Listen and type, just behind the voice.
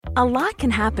A lot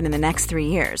can happen in the next 3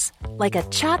 years. Like a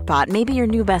chatbot may be your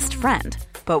new best friend.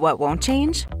 But what won't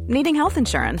change? Needing health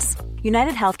insurance.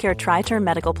 United Healthcare Tri-Term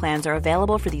Medical Plans are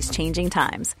available for these changing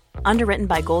times. Underwritten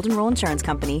by Golden Rule Insurance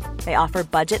Company, they offer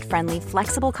budget-friendly,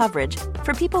 flexible coverage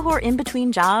for people who are in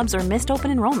between jobs or missed open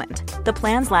enrollment. The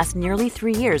plans last nearly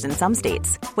 3 years in some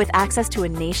states, with access to a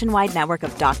nationwide network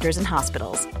of doctors and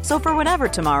hospitals. So for whatever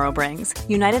tomorrow brings,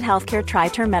 United Healthcare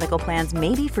Tri-Term Medical Plans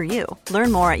may be for you.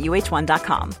 Learn more at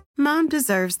uh1.com. Mom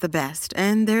deserves the best,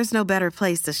 and there's no better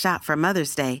place to shop for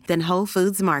Mother's Day than Whole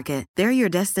Foods Market. They're your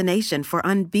destination for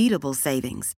unbeatable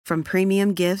savings, from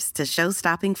premium gifts to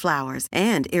show-stopping flowers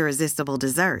and irresistible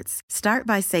desserts. Start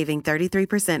by saving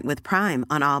 33% with Prime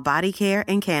on all body care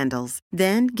and candles.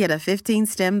 Then get a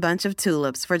 15-stem bunch of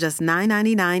tulips for just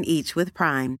 $9.99 each with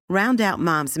Prime. Round out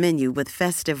Mom's menu with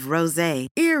festive rosé,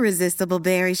 irresistible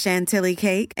berry chantilly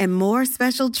cake, and more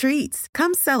special treats.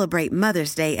 Come celebrate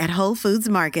Mother's Day at Whole Foods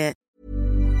Market.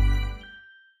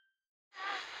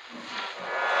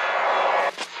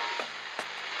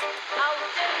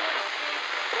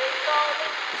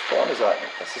 What is that?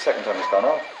 That's the second time it's gone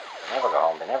off. They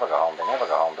never go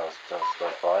home, those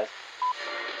boys.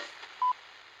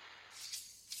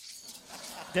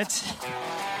 That's...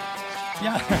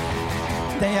 Yeah,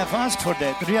 they have asked for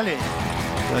that, really.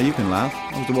 You can laugh.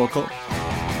 It was the World Cup.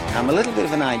 I'm a little bit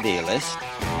of an idealist,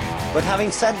 but having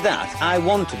said that, I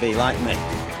want to be like me.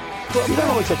 You don't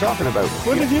know what you're talking about.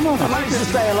 What did you know? I managed to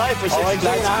stay alive for 16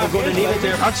 hours. Going to leave it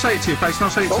there. I'd say it to your face, and I'll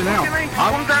say it to you now.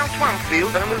 Come down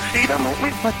Swansfield and we'll see them, won't we?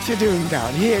 What you doing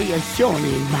down here, you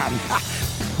shawny man?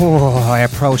 Oh, I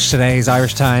approach today's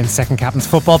Irish Times Second Captain's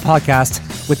Football podcast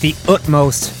with the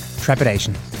utmost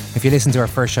trepidation. If you listen to our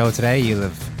first show today, you'll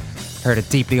have heard a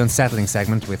deeply unsettling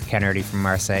segment with Carneiro from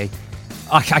Marseille.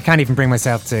 I can't even bring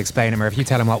myself to explain it, Murph. You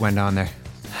tell him what went on there.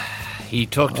 He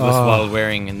talked to us while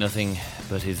wearing nothing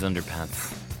but his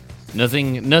underpants.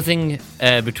 Nothing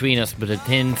between us but a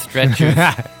thin stretch of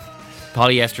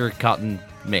polyester cotton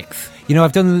mix. You know,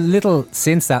 I've done little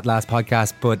since that last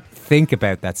podcast, but think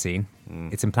about that scene.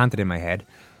 It's implanted in my head.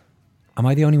 Am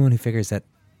I the only one who figures that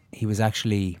he was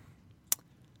actually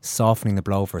softening the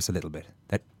blow for us a little bit?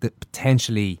 That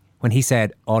potentially, when he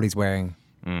said all he's wearing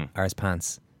are his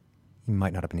pants, he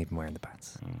might not have been even wearing the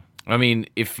pants. I mean,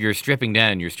 if you're stripping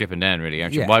down, you're stripping down, really,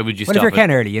 aren't you? Yeah. Why would you well, stop? Well, if you're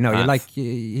Ken Early, you know,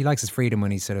 he likes his freedom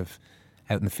when he's sort of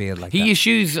out in the field like that. He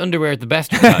eschews underwear at the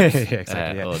best of times.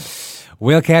 Exactly,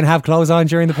 Will Ken have clothes on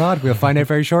during the pod? We'll find out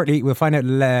very shortly. We'll find out.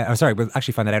 We'll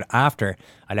actually find that out after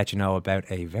I let you know about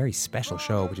a very special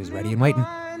show which is ready and waiting.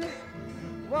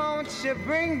 Won't you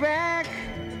bring back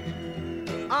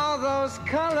all those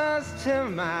colors to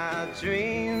my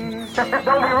dreams? Don't be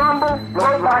rumble,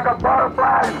 float like a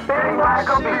butterfly, sting like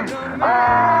a bee.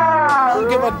 Don't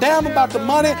give a damn about the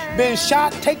money, being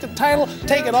shot, take the title,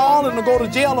 take it all, and go to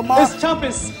jail tomorrow. This chump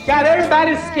has got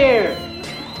everybody scared.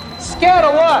 Scared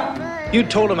of what? You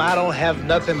told him I don't have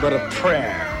nothing but a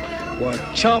prayer. Well,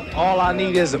 chump, all I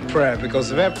need is a prayer,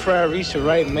 because if that prayer reached the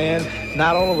right man,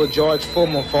 not only will George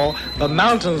Foreman fall, but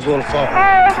mountains will fall.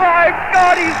 Oh my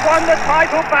God, he's won the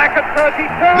title back at 32.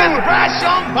 This brash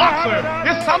young boxer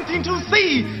is something to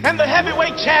see, and the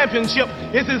heavyweight championship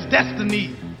is his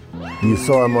destiny. You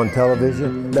saw him on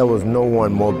television, there was no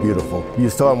one more beautiful. You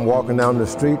saw him walking down the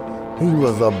street, he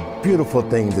was a beautiful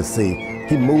thing to see.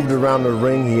 He moved around the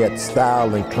ring, he had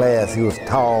style and class, he was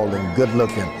tall and good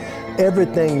looking.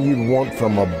 Everything you'd want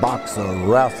from a boxer,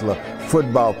 wrestler,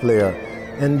 football player.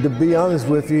 And to be honest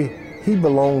with you, he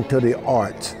belonged to the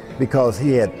arts because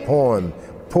he had poem,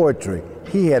 poetry,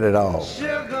 he had it all.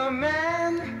 Sugar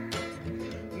man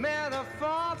met a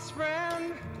false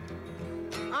friend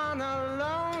on a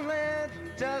lonely,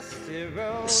 dusty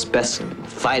road. A specimen,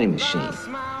 fighting machine.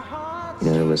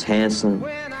 You know, it was handsome,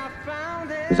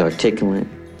 it was articulate,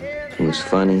 it was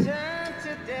funny,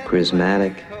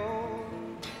 charismatic,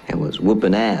 and was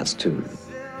whooping ass too.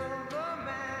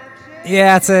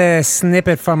 Yeah, it's a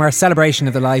snippet from our celebration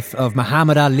of the life of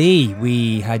Muhammad Ali.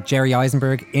 We had Jerry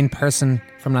Eisenberg in person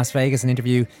from Las Vegas, an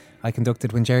interview I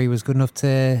conducted when Jerry was good enough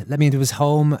to let me into his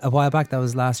home a while back. That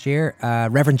was last year.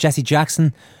 Reverend Jesse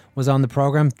Jackson was on the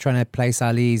programme trying to place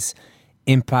Ali's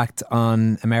impact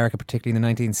on America, particularly in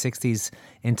the 1960s,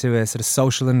 into a sort of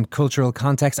social and cultural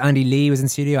context. Andy Lee was in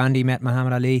studio. Andy met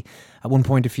Muhammad Ali at one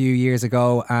point a few years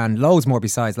ago, and loads more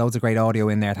besides. Loads of great audio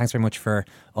in there. Thanks very much for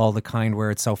all the kind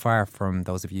words so far from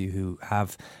those of you who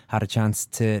have had a chance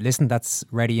to listen. That's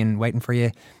ready and waiting for you.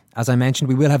 As I mentioned,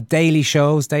 we will have daily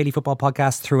shows, daily football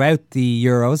podcasts throughout the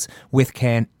Euros with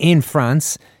Ken in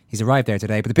France. He's arrived there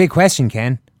today. But the big question,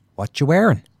 Ken, what you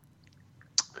wearing?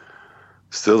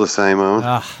 Still the same, Owen.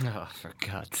 Oh, for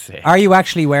God's sake. Are you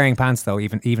actually wearing pants, though,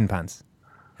 even pants?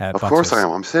 Of course I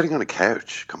am. I'm sitting on a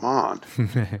couch. Come on.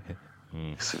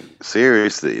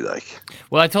 Seriously, like.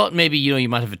 Well, I thought maybe, you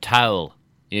might have a towel.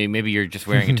 Maybe you're just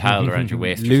wearing a towel around your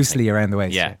waist. Loosely around the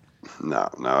waist. Yeah. No.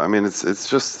 I mean, it's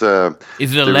just.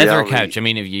 Is it a leather couch? I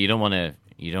mean, if you don't want to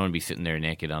be sitting there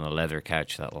naked on a leather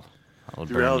couch. That'll burn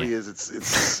the reality you.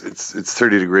 is, it's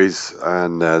 30 degrees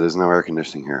and there's no air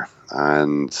conditioning here.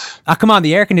 And come on,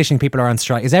 the air conditioning people are on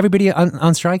strike. Is everybody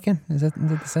on striking? Is that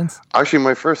the sense? Actually,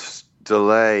 my first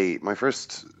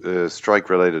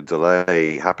strike-related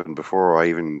delay happened before I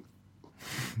even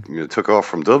took off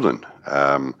from Dublin.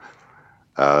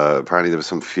 Apparently there was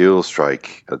some fuel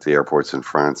strike at the airports in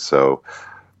France, so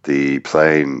the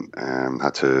plane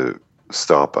had to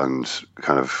stop and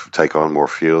kind of take on more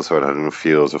fuel, so it had enough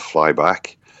fuel to fly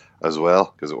back as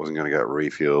well, because it wasn't going to get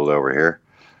refueled over here.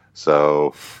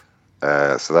 So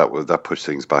that pushed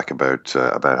things back about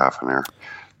half an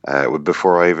hour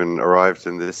before I even arrived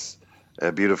in this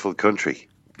beautiful country.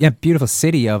 Yeah, beautiful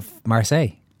city of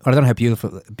Marseille. Well, I don't know how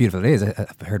beautiful it is.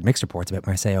 I've heard mixed reports about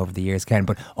Marseille over the years, Ken,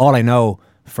 but all I know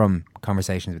from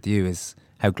conversations with you is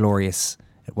how glorious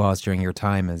it was during your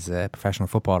time as a professional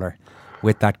footballer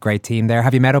with that great team there.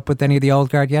 Have you met up with any of the old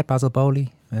guard yet? Basil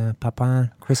Bowley,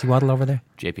 Papin, Chrissy Waddle over there?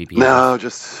 JPP? No,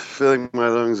 just filling my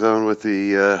lungs on with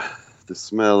the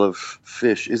smell of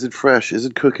fish. Is it fresh? Is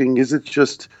it cooking? Is it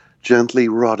just gently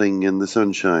rotting in the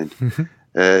sunshine?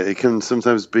 It can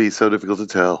sometimes be so difficult to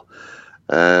tell.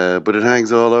 But it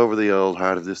hangs all over the old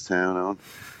heart of this town,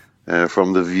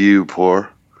 from the view pour,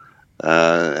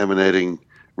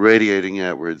 radiating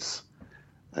outwards,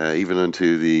 even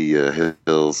onto the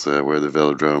hills where the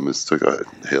velodrome is stuck.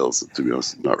 Hills, to be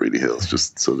honest, not really hills,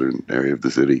 just southern area of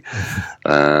the city.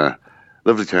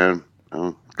 Lovely town,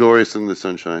 glorious in the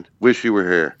sunshine. Wish you were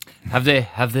here. Have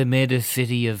they made a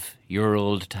city of your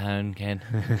old town, Ken?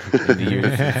 In the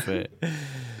years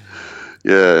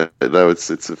Yeah, no, it's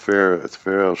a fair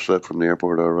old schlep from the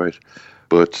airport, all right.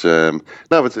 But no,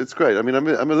 it's great. I mean, I'm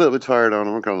a little bit tired on.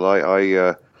 I'm not gonna lie.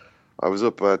 I was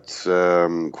up at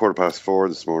 4:15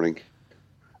 this morning,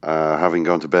 having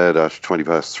gone to bed at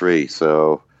 3:20.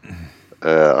 So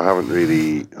I haven't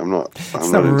really. I'm not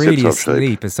really in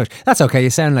asleep as such. That's okay. You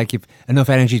sound like you've enough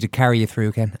energy to carry you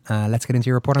through, Ken. Let's get into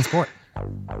your report on sport.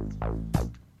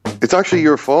 It's actually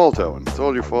your fault, Owen. It's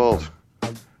all your fault.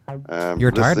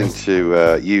 You're tired. Listening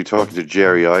to you talking to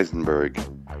Jerry Eisenberg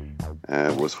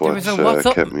was what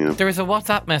kept me up. There was a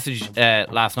WhatsApp message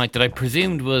last night that I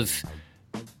presumed was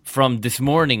from this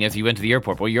morning as you went to the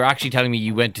airport. Well, you're actually telling me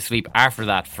you went to sleep after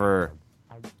that for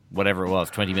whatever it was,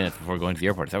 20 minutes before going to the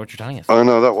airport. Is that what you're telling us? Oh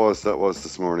no, that was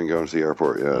this morning going to the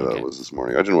airport. Yeah, okay. That was this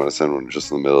morning. I didn't want to send one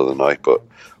just in the middle of the night, but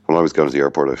when I was going to the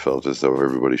airport, I felt as though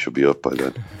everybody should be up by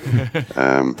then.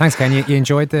 Thanks, Ken. You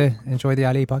enjoyed the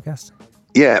Ali podcast?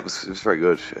 Yeah, it was very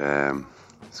good.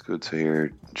 It's good to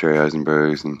hear Jerry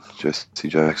Eisenberg's and Jesse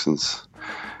Jackson's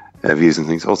views and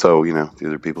things. Also, the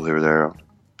other people who were there,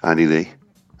 Andy Lee,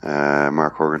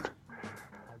 Mark Horgan.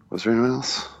 Was there anyone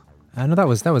else? No, that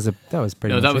was pretty. No,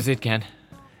 much that was it, Ken.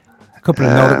 A couple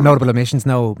of notable omissions.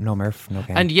 No Murph, no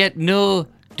Ken. And yet no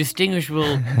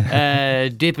distinguishable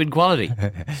dip in quality.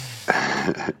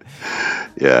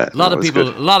 Yeah, a lot of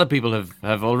people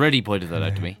have already pointed that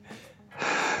out to me.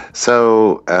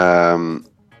 So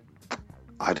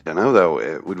I don't know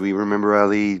though. Would we remember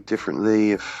Ali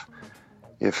differently if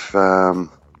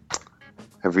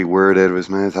every word out of his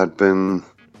mouth had been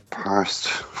parsed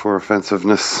for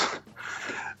offensiveness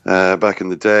back in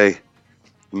the day?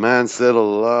 The man said a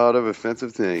lot of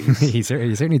offensive things. he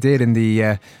certainly did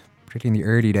particularly in the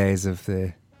early days of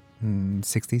the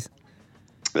 60s.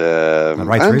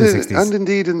 Right through the 60s. And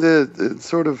indeed in the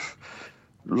sort of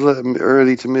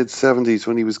early to mid 70s,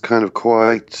 when he was kind of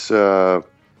quite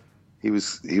he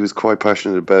was quite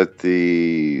passionate about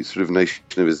the sort of Nation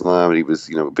of Islam, and he was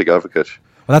a big advocate.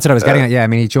 Well, that's what I was getting at. Yeah, I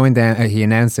mean, he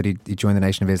announced that he joined the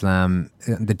Nation of Islam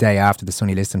the day after the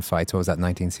Sonny Liston fight. So it was that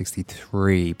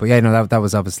 1963. But yeah, that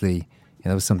was obviously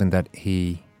that was something that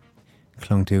he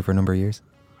clung to for a number of years.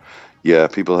 Yeah,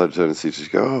 people had a tendency to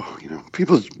go,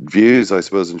 people's views, I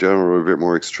suppose, in general were a bit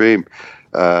more extreme.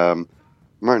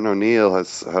 Martin O'Neill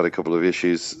has had a couple of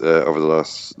issues over the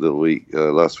last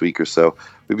week or so.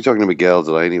 We'll be talking to Miguel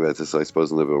Delaney about this, I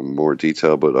suppose, in a little bit more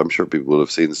detail, but I'm sure people will have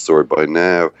seen the story by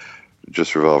now,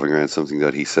 just revolving around something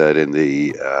that he said in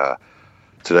the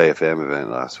Today FM event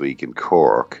last week in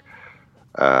Cork,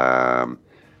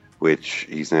 which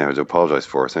he's now had to apologise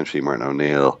for. Essentially, Martin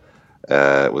O'Neill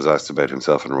was asked about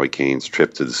himself and Roy Keane's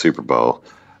trip to the Super Bowl,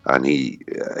 And he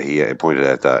pointed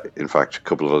out that, in fact, a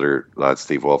couple of other lads,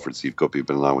 Steve Walford, Steve Guppy, have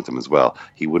been along with him as well.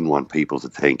 He wouldn't want people to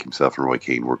think himself and Roy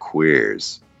Keane were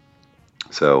queers.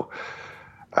 So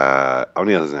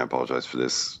O'Neill has now apologised for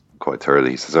this quite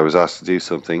thoroughly. He says, I was asked to do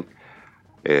something.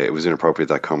 It was inappropriate,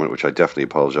 that comment, which I definitely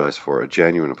apologise for. A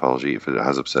genuine apology if it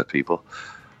has upset people.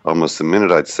 Almost the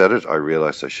minute I'd said it, I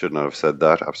realised I should not have said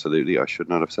that. Absolutely, I should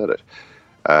not have said it.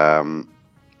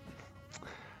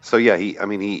 So yeah, he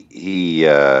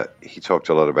talked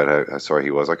a lot about how sorry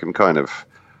he was. I can kind of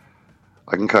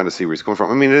see where he's coming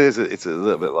from. I mean, it's a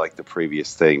little bit like the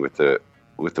previous thing with the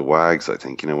Wags. I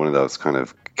think, one of those kind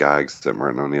of gags that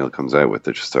Martin O'Neill comes out with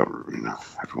that just don't,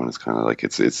 everyone is kind of like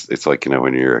it's like,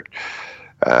 when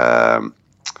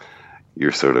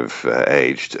you're sort of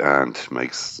aged and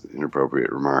makes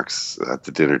inappropriate remarks at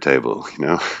the dinner table.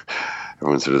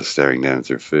 Everyone's sort of staring down at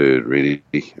their food, really.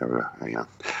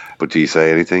 But do you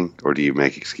say anything, or do you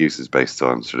make excuses based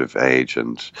on sort of age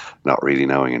and not really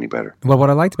knowing any better? Well,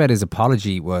 what I liked about his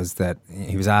apology was that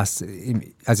he was asked,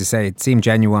 as you say, it seemed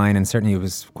genuine, and certainly it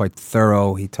was quite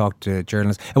thorough. He talked to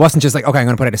journalists. It wasn't just like, okay, I'm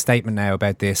going to put out a statement now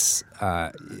about this,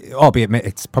 albeit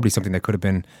it's probably something that could have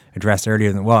been addressed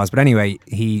earlier than it was. But anyway,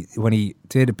 when he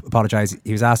did apologise,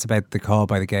 he was asked about the call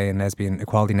by the Gay and Lesbian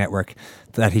Equality Network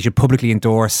that he should publicly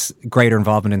endorse greater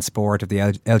involvement in sport of the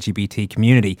LGBT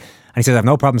community. And he says, I have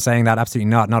no problem saying that, absolutely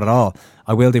not at all.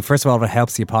 I will do, first of all, if it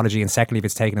helps the apology, and secondly, if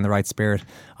it's taken in the right spirit,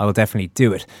 I will definitely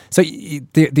do it. So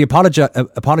the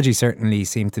apology certainly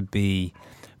seemed to be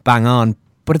bang on,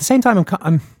 but at the same time, I'm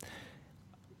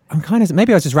kind of,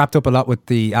 maybe I was just wrapped up a lot with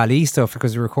the Ali stuff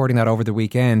because we were recording that over the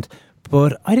weekend,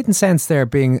 but I didn't sense there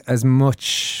being as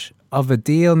much of a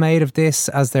deal made of this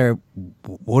as there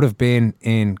would have been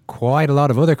in quite a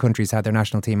lot of other countries had their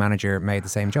national team manager made the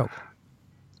same joke.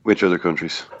 Which other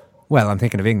countries? Well, I'm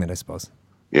thinking of England, I suppose.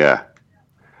 Yeah.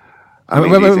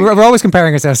 We're always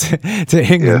comparing ourselves to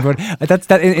England, yeah. But that's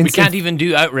that. We can't even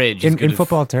do outrage in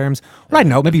football terms. Well, I don't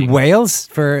know, maybe Wales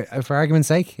for argument's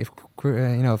sake. If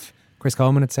Chris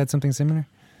Coleman had said something similar.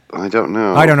 I don't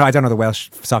know. I don't know the Welsh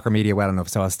soccer media well enough,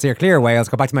 so I'll steer clear of Wales.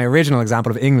 Go back to my original example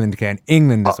of England again.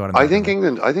 England is what I'm. I think in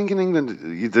England,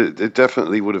 it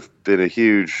definitely would have been a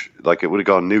huge, like, it would have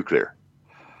gone nuclear.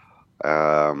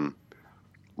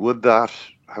 Would that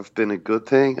have been a good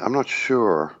thing? I'm not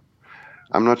sure.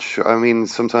 I mean,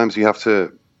 sometimes you have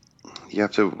to,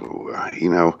 it's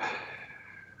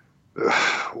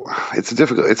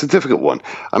a difficult one.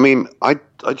 I mean, I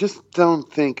just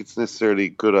don't think it's necessarily a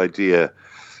good idea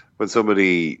when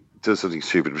somebody does something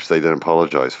stupid, which they then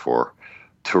apologize for,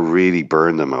 to really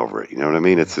burn them over it. You know what I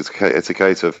mean? It's a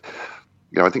case of,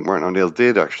 I think Martin O'Neill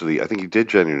did actually. I think he did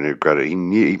genuinely regret it.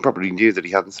 He probably knew that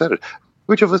he hadn't said it.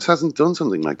 Which of us hasn't done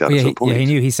something like that at some point? Yeah, he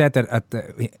knew. He said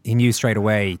that he knew straight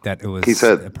away that it was. He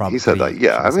said that.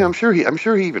 Yeah, I mean, I'm sure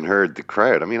he even heard the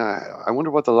crowd. I mean, I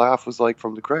wonder what the laugh was like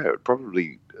from the crowd.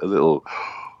 Probably a little.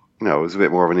 It was a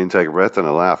bit more of an intake of breath than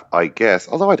a laugh, I guess.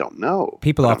 Although I don't know.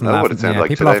 People often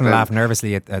laugh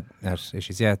nervously at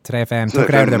issues. Yeah, Today FM took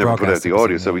it out of their broadcast. Put out the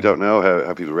audio, so we don't know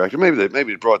how people reacted. Maybe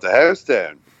they brought the house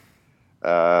down.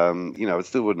 It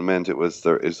still wouldn't have meant it was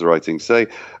the right thing to say. I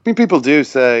mean, people do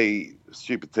say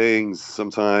stupid things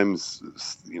sometimes.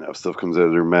 Stuff comes out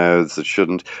of their mouths that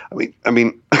shouldn't. I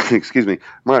mean, excuse me.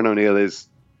 Martin O'Neill is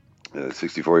a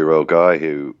 64-year-old guy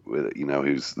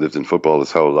who's lived in football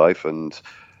his whole life, and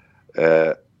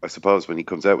I suppose when he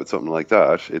comes out with something like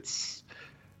that,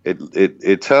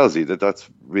 it tells you that that's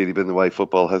really been the way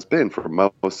football has been for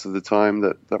most of the time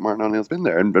that Martin O'Neill's been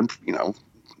there, and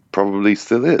probably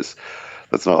still is.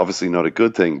 That's obviously not a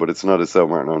good thing, but it's not as though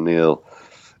Martin O'Neill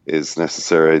is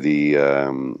necessarily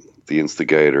the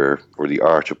instigator or the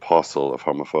arch apostle of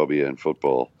homophobia in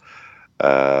football.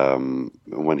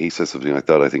 When he says something like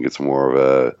that, I think it's more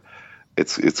of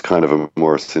it's kind of a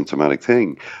more symptomatic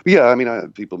thing. But yeah, I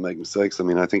mean, people make mistakes. I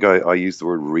mean, I think I used the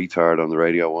word retard on the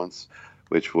radio once,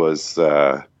 which was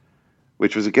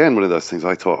again one of those things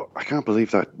I thought, I can't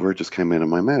believe that word just came out of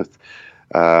my mouth.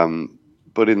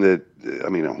 But I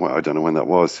don't know when that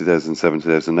was, 2007,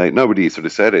 2008, nobody sort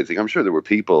of said anything. I'm sure there were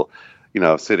people,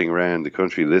 sitting around the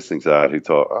country listening to that who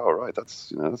thought, oh, right,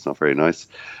 that's not very nice.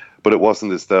 But it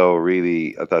wasn't as though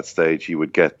really at that stage you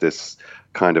would get this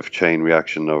kind of chain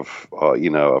reaction of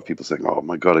people saying, oh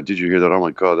my God, did you hear that? Oh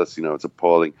my God, that's, it's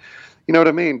appalling. You know what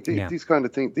I mean? These kind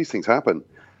of things, these things happen.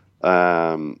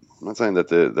 I'm not saying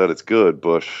that it's good,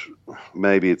 but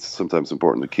maybe it's sometimes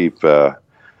important to keep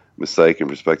mistake in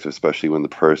perspective, especially when the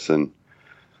person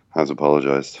has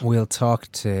apologised. We'll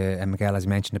talk to Miguel, as you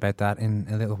mentioned, about that in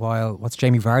a little while. What's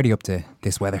Jamie Vardy up to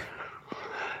this weather?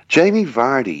 Jamie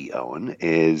Vardy, Owen,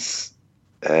 is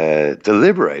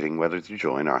deliberating whether to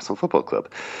join Arsenal Football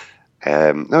Club.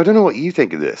 Now, I don't know what you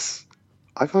think of this.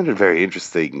 I find it a very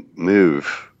interesting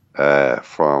move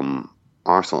from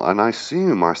Arsenal, and I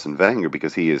assume Arsene Wenger,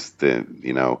 because he is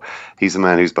he's the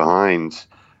man who's behind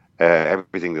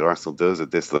everything that Arsenal does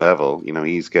at this level.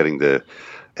 He's getting the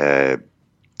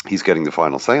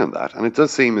final say on that, and it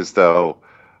does seem as though,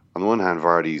 on the one hand,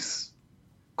 Vardy's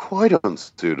quite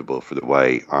unsuitable for the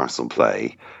way Arsenal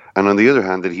play, and on the other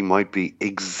hand, that he might be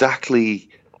exactly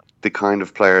the kind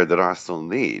of player that Arsenal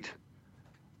need,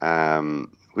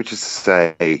 which is to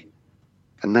say,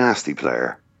 a nasty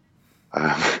player.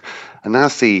 An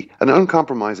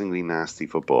uncompromisingly nasty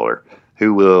footballer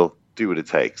who will do what it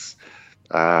takes.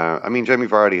 Jamie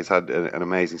Vardy has had an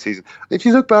amazing season. If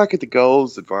you look back at the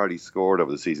goals that Vardy scored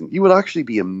over the season, you will actually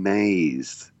be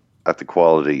amazed at the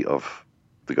quality of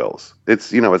the goals.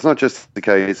 It's not just the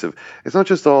case of, it's not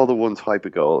just all the one type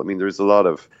of goal. There's a lot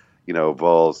of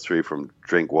balls through from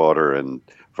Drinkwater, and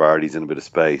Vardy's in a bit of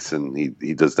space and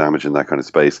he does damage in that kind of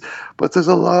space. But there's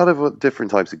a lot of different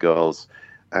types of goals.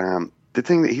 The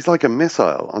thing that he's like a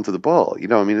missile onto the ball. It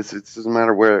doesn't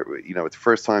matter where, it's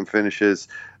first time finishes,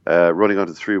 running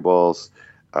onto through balls.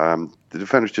 The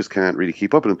defenders just can't really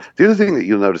keep up with him. The other thing that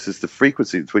you'll notice is the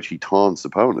frequency with which he taunts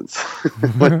opponents.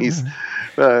 When he's,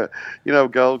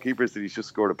 goalkeepers that he's just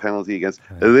scored a penalty against.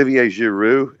 Olivier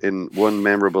Giroud, in one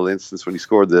memorable instance when he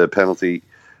scored the penalty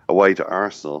away to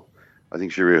Arsenal, I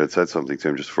think Giroud had said something to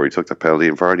him just before he took the penalty,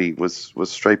 and Vardy was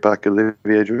straight back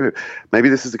Olivier Giroud. Maybe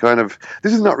this is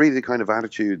not really the kind of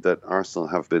attitude that Arsenal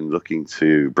have been looking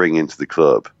to bring into the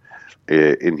club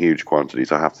in huge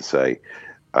quantities, I have to say.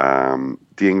 The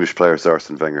English players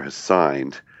Arsene Wenger has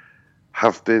signed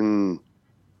have been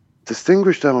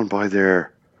distinguished on by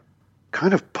their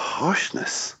kind of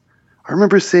poshness. I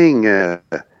remember seeing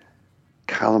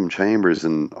Callum Chambers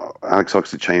and Alex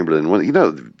Oxlade-Chamberlain.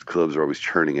 The clubs are always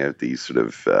churning out these sort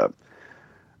of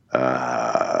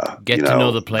get to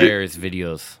know the players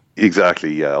videos.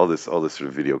 Exactly, yeah. All this sort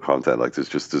of video content. Like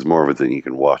there's more of it than you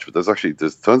can watch. But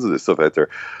there's tons of this stuff out there,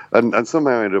 and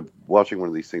somehow I ended up watching one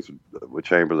of these things with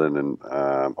Chamberlain and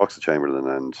Oxlade-Chamberlain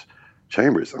and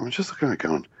Chambers. I'm just looking at it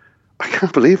going, I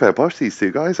can't believe how posh these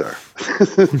two guys are.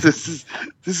 This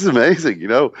is amazing.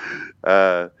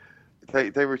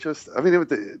 They were just,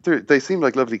 they seemed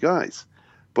like lovely guys.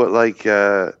 But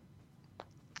Arsene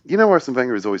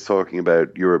Wenger is always talking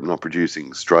about Europe not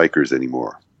producing strikers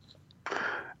anymore.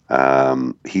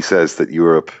 He says that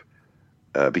Europe,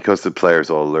 because the players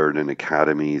all learn in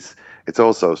academies, it's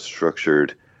also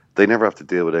structured. They never have to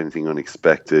deal with anything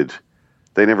unexpected.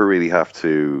 They never really have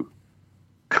to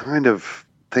kind of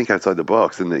think outside the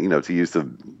box, and to use the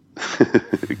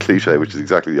cliche, which is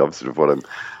exactly the opposite of what I'm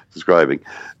describing.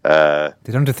 They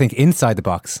don't have to think inside the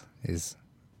box is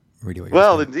really what you're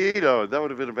saying. Indeed, that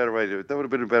would have been a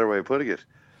better way of putting it.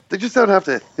 They just don't have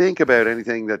to think about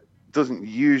anything that doesn't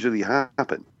usually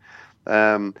happen.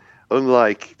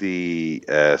 Unlike the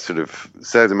sort of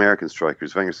South American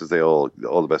strikers, Wenger says all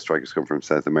the best strikers come from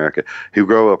South America, who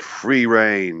grow up free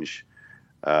range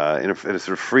in a sort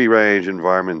of free range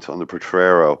environment on the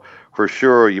Potrero. For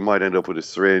sure, you might end up with a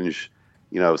syringe,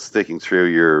 sticking through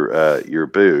your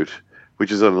boot,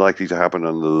 which is unlikely to happen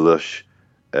on the lush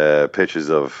pitches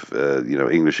of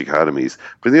English academies.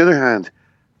 But on the other hand,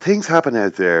 things happen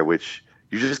out there which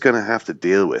you're just going to have to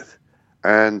deal with,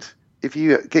 and if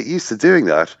you get used to doing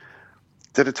that,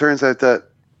 then it turns out that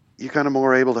you're kind of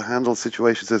more able to handle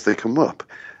situations as they come up,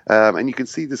 and you can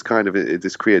see this kind of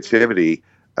this creativity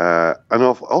and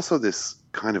also this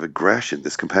kind of aggression,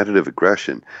 this competitive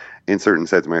aggression in certain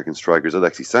South American strikers.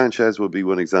 Alexis Sanchez would be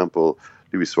one example,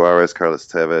 Luis Suarez, Carlos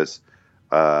Tevez,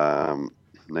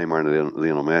 Neymar and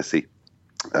Lionel Messi.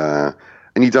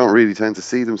 And you don't really tend to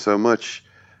see them so much.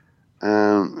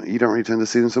 But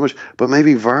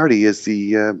maybe Vardy is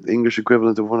the English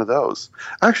equivalent of one of those.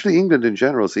 Actually, England in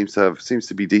general seems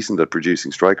to be decent at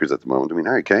producing strikers at the moment.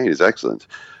 Harry Kane is excellent.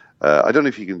 I don't know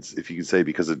if you can say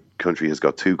because a country has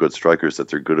got two good strikers that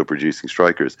they're good at producing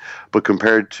strikers, but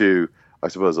compared to, I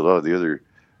suppose, a lot of the other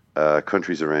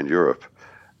countries around Europe,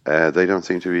 they don't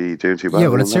seem to be doing too bad. Yeah,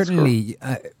 well, it's certainly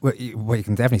what you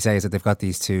can definitely say is that they've got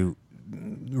these two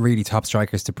really top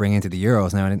strikers to bring into the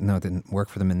Euros. Now, I didn't know it didn't work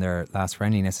for them in their last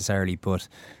friendly necessarily, but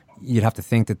you'd have to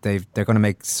think that they're going to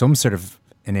make some sort of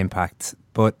an impact.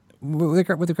 But with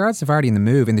regards to Vardy in the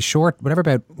move, in the short, whatever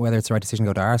about whether it's the right decision to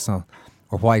go to Arsenal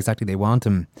or why exactly they want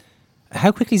him,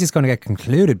 how quickly is this going to get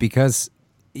concluded? Because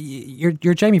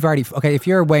you're Jamie Vardy. Okay, if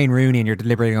you're Wayne Rooney and you're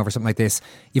deliberating over something like this,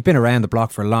 you've been around the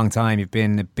block for a long time. You've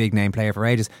been a big name player for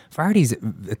ages. Vardy's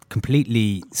a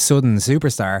completely sudden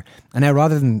superstar, and now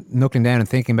rather than knuckling down and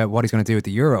thinking about what he's going to do with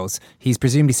the Euros, he's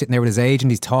presumably sitting there with his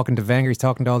agent. He's talking to Wenger. He's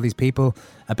talking to all these people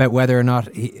about whether or not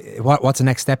what's the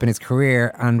next step in his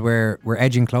career, and we're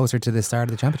edging closer to the start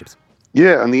of the championships.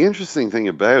 Yeah, and the interesting thing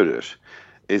about it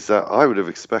is that I would have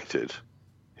expected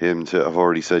him to have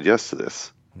already said yes to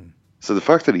this. So the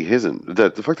fact that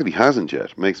he hasn't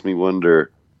yet makes me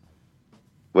wonder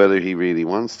whether he really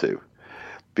wants to,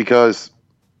 because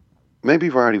maybe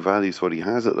Vardy values what he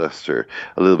has at Leicester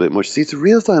a little bit much. See, it's a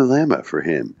real dilemma for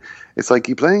him. It's like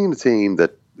you're playing in a team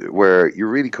where you're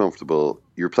really comfortable,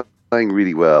 you're playing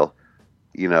really well.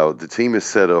 You know, the team is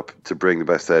set up to bring the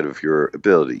best out of your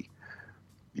ability.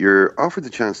 You're offered the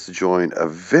chance to join a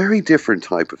very different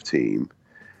type of team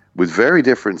with very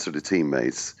different sort of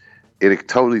teammates, in a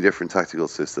totally different tactical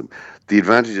system. The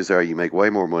advantages are you make way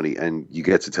more money and you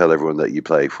get to tell everyone that you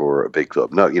play for a big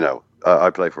club. No, I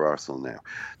play for Arsenal now.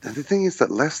 Now, the thing is that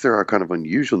Leicester are kind of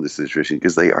unusual in this situation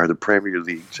because they are the Premier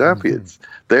League champions.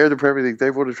 They're the Premier League.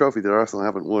 They've won a trophy that Arsenal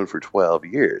haven't won for 12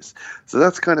 years. So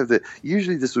that's kind of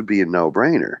usually this would be a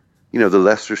no-brainer. The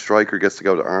Leicester striker gets to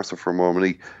go to Arsenal for more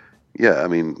money. Yeah, I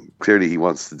mean, clearly he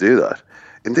wants to do that.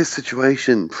 In this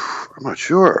situation, I'm not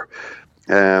sure.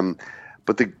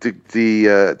 But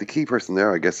the key person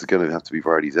there, I guess, is going to have to be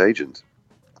Vardy's agent.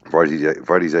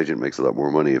 Vardy's agent makes a lot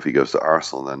more money if he goes to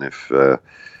Arsenal than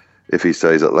if he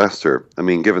stays at Leicester. I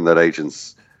mean, given that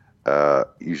agents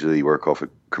usually work off a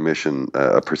commission,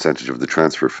 a percentage of the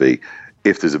transfer fee.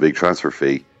 If there's a big transfer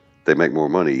fee, they make more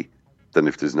money than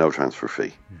if there's no transfer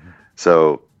fee. Mm-hmm.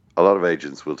 So a lot of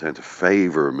agents will tend to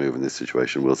favour a move in this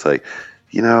situation. Will say,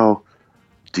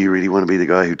 do you really want to be the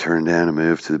guy who turned down a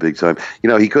move to the big time?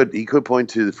 He could point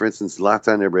to, for instance,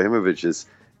 Zlatan Ibrahimovic's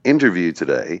interview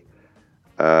today.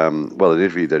 An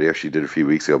interview that he actually did a few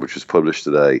weeks ago, which was published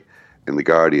today in The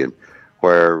Guardian,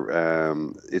 where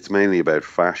it's mainly about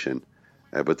fashion.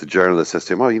 But the journalist says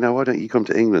to him, why don't you come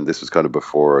to England? This was kind of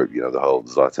before, the whole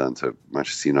Zlatan to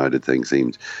Manchester United thing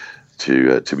seemed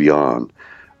to be on.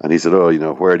 And he said,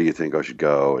 where do you think I should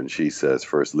go? And she says,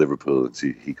 first Liverpool. And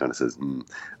he kind of says, And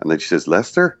then she says,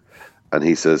 Leicester? And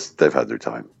he says, they've had their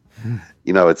time.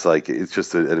 It's like, it's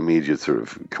just an immediate sort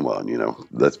of, come on,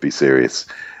 let's be serious.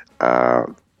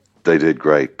 They did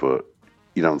great, but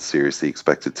you don't seriously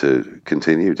expect it to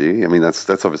continue, do you? I mean, that's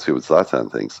obviously what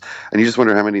Zlatan thinks. And you just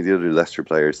wonder how many of the other Leicester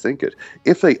players think it.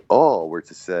 If they all were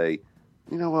to say,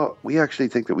 you know what, we actually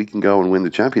think that we can go and win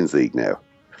the Champions League now.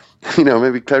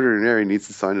 Maybe Claudio Ranieri needs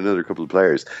to sign another couple of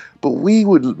players. But we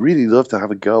would really love to have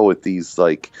a go at these,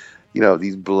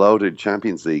 these bloated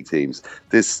Champions League teams.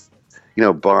 This,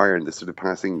 Bayern, this sort of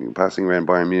passing around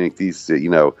Bayern Munich, these,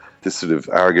 this sort of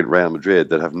arrogant Real Madrid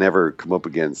that have never come up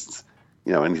against,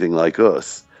 anything like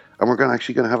us. And we're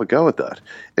actually going to have a go at that.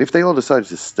 And if they all decided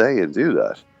to stay and do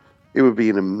that, it would be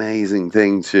an amazing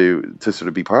thing to sort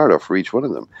of be part of for each one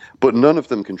of them. But none of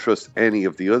them can trust any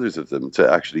of the others of them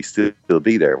to actually still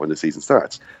be there when the season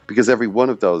starts. Because every one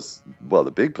of those,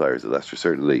 the big players at Leicester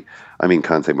certainly, I mean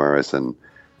Kante, Morris and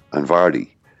Vardy,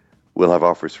 will have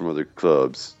offers from other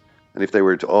clubs. And if they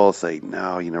were to all say,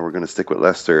 no, we're going to stick with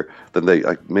Leicester, then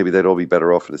maybe they'd all be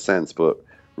better off in a sense. But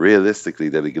realistically,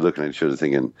 they'd be looking at each other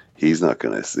thinking,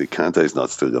 Kante's not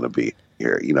still going to be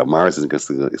here. Morris isn't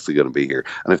still going to be here.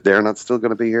 And if they're not still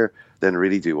going to be here, then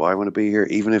really do I want to be here?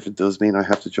 Even if it does mean I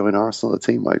have to join Arsenal, a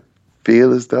team I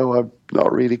feel as though I'm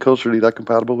not really culturally that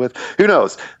compatible with. Who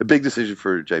knows? A big decision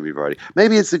for Jamie Vardy.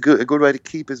 Maybe it's a good way to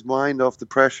keep his mind off the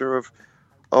pressure of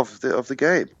the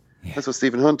game. Yeah. That's what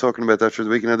Stephen Hunt talking about that through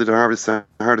the weekend. The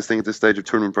hardest thing at this stage of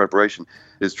tournament preparation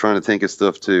is trying to think of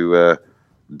stuff to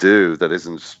do that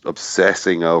isn't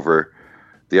obsessing over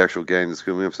the actual game that's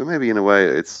coming up. So maybe in a way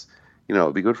it's,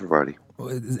 it'll be good for Vardy.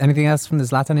 Anything else from the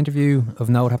Zlatan interview of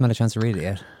note? Haven't had a chance to read it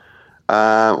yet.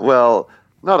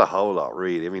 Not a whole lot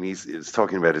really. I mean, he's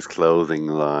talking about his clothing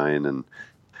line and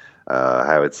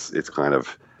how it's kind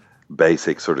of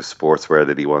basic sort of sportswear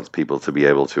that he wants people to be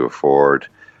able to afford.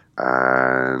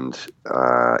 And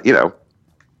blah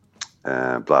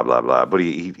blah blah. But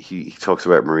he talks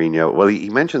about Mourinho. Well, he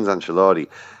mentions Ancelotti.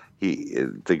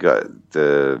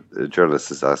 The journalist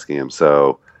is asking him,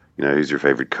 so who's your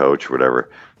favorite coach or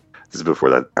whatever. This is before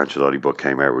that Ancelotti book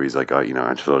came out, where he's like,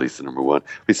 Ancelotti's the number one.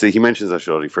 But see, he mentions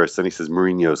Ancelotti first, then he says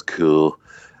Mourinho's cool,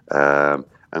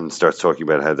 and starts talking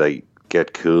about how they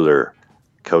get cooler.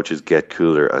 Coaches get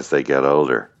cooler as they get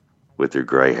older, with their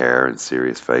grey hair and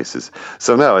serious faces.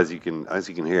 So no, as you can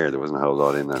hear, there wasn't a whole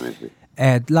lot in that interview.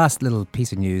 Last little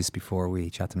piece of news before we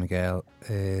chat to Miguel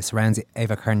surrounds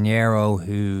Eva Carneiro,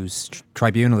 whose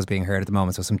tribunal is being heard at the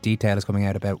moment. So some detail is coming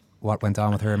out about what went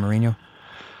on with her and Mourinho.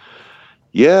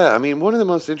 Yeah, I mean, one of the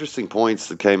most interesting points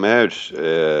that came out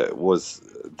was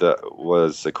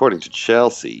according to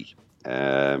Chelsea,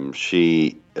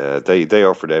 they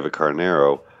offered Eva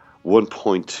Carneiro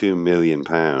 £1.2 million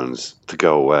to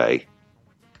go away,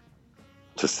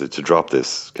 just to drop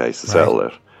this case, to settle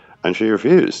it, and she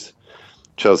refused.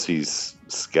 Chelsea's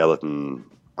skeleton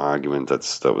argument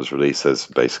that was released says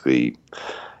basically,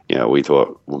 we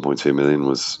thought 1.2 million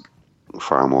was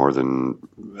far more than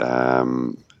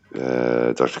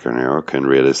Dr. Carneiro can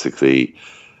realistically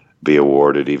be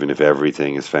awarded, even if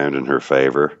everything is found in her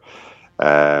favour.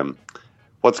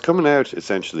 What's coming out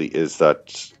essentially is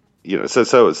that,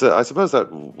 so I suppose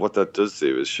that what that does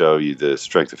do is show you the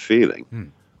strength of feeling.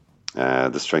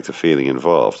 The strength of feeling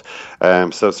involved.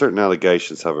 So certain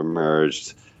allegations have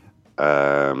emerged.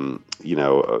 Some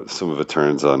of it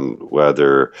turns on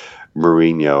whether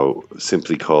Mourinho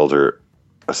simply called her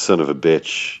a son of a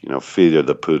bitch, filho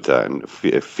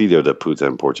da puta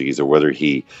in Portuguese, or whether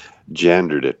he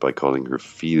gendered it by calling her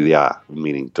filha,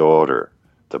 meaning daughter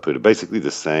da puta. Basically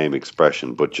the same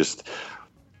expression, but just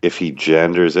if he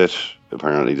genders it,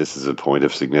 apparently this is a point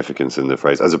of significance in the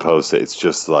phrase, as opposed to it's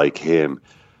just like him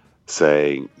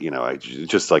saying,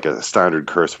 just like a standard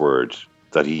curse word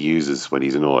that he uses when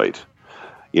he's annoyed.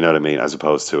 You know what I mean? As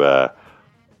opposed to a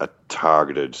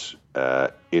targeted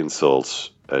insult.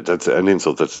 That's an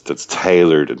insult that's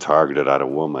tailored and targeted at a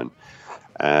woman.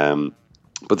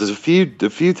 But there's a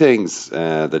few things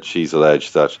that she's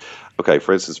alleged that, okay,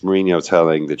 for instance, Mourinho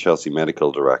telling the Chelsea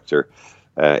medical director,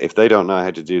 if they don't know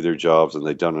how to do their jobs and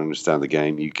they don't understand the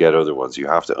game, you get other ones. You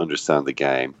have to understand the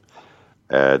game.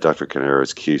 Dr.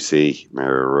 Carneiro's QC,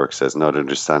 Mary O'Rourke, says not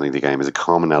understanding the game is a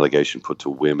common allegation put to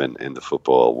women in the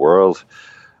football world.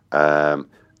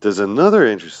 There's another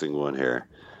interesting one here,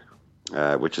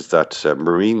 which is that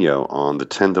Mourinho on the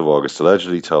 10th of August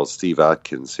allegedly told Steve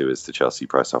Atkins, who is the Chelsea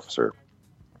press officer,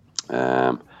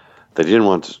 that he didn't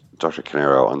want Dr.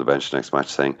 Carneiro on the bench next match,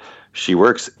 saying, she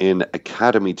works in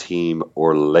academy team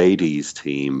or ladies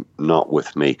team, not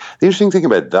with me. The interesting thing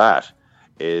about that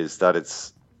is that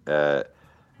it's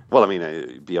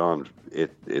beyond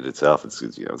it itself,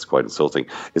 it's quite insulting.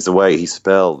 It's the way he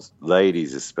spelled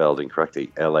ladies is spelled incorrectly,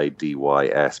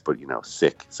 Ladys, but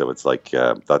sick. So it's like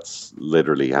that's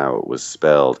literally how it was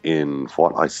spelled in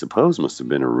what I suppose must have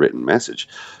been a written message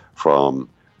from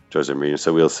Jose Mourinho.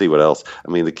 So we'll see what else.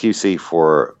 I mean, the QC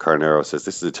for Carneiro says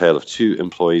this is a tale of two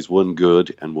employees, one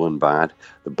good and one bad.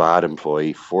 The bad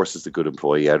employee forces the good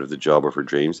employee out of the job of her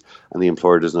dreams, and the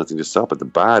employer does nothing to stop it. The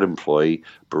bad employee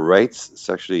berates,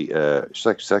 sexually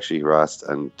harassed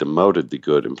and demoted the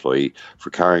good employee for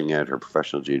carrying out her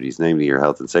professional duties, namely her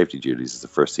health and safety duties as the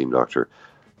first team doctor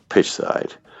pitch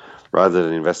side. Rather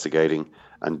than investigating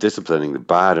and disciplining the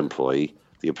bad employee,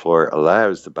 the employer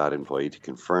allows the bad employee to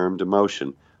confirm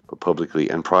demotion, but publicly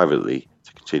and privately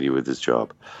to continue with his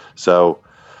job. So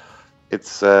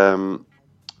it's going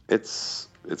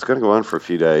to go on for a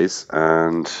few days,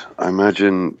 and I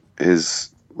imagine let's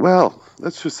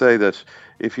just say that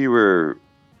if you were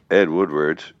Ed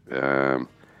Woodward and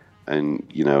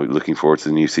looking forward to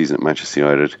the new season at Manchester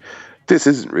United, this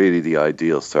isn't really the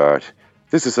ideal start.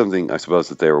 This is something I suppose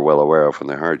that they were well aware of when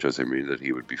they hired Jose Mourinho, that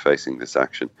he would be facing this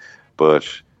action, but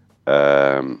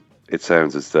it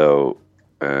sounds as though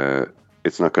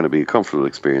it's not going to be a comfortable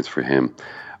experience for him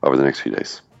over the next few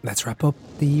days. Let's wrap up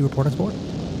the Reporters Board.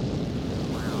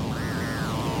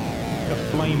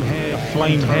 Flame-haired,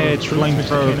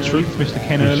 flamethrower of truth, Mr.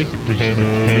 Ken Early.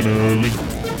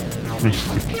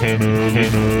 Mr. Ken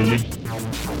Early.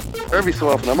 Every so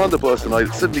often, I'm on the bus and I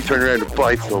suddenly turn around and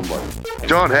bite someone.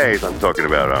 John Hayes, I'm talking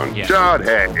about, Owen. Yeah. John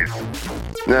Hayes.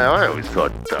 Now, I always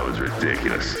thought that was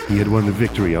ridiculous. He had won the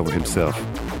victory over himself.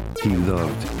 He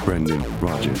loved Brendan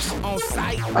Rodgers.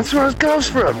 That's where it goes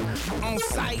from.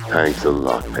 Thanks a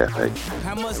lot, Pepe.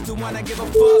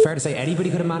 Fair to say anybody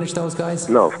could have managed those guys?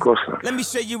 No, of course not. Let me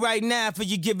show you right now before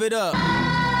you give it up.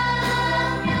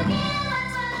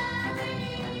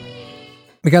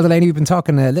 Miguel Delaney, we've been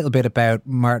talking a little bit about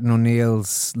Martin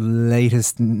O'Neill's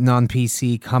latest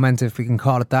non-PC comment, if we can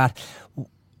call it that.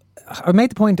 I made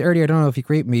the point earlier, I don't know if you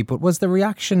agree with me, but was the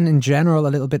reaction in general a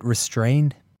little bit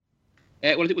restrained?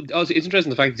 Well, it's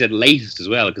interesting the fact he said latest as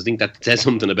well, because I think that says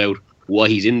something about why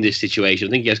he's in this situation.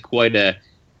 I think he has quite a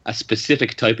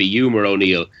specific type of humour,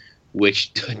 O'Neill,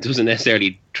 which doesn't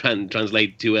necessarily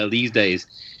translate too well these days.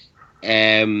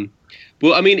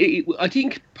 But I mean, I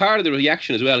think part of the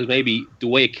reaction as well is maybe the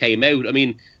way it came out. I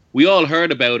mean, we all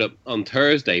heard about it on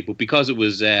Thursday, but because it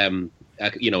was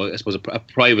I suppose a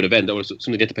private event that was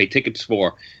something they had to pay tickets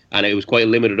for, and it was quite a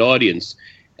limited audience.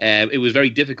 It was very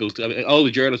difficult. I mean, all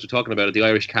the journalists were talking about it at the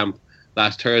Irish camp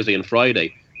last Thursday and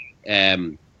Friday,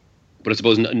 but I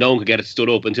suppose no one could get it stood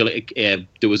up until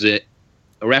there was a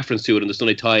reference to it in the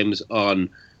Sunday Times on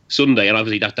Sunday, and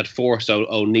obviously that forced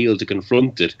O'Neill to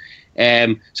confront it.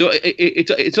 So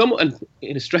it's almost, and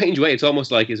in a strange way, it's almost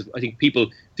like I think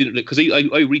people didn't, because I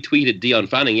retweeted Dion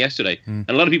Fanning yesterday, and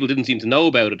a lot of people didn't seem to know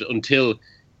about it until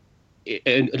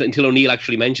O'Neill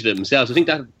actually mentioned it himself. So I think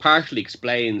that partially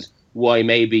explains why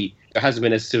maybe there hasn't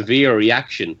been a severe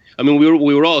reaction. I mean,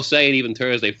 we were all saying even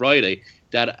Thursday, Friday,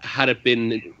 that had it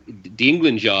been the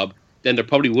England job, then there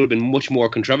probably would have been much more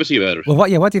controversy about it. Well,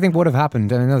 what do you think would have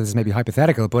happened? I know this is maybe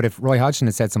hypothetical, but if Roy Hodgson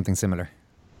had said something similar?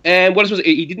 Well, I suppose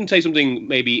he didn't say something.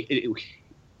 Maybe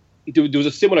there was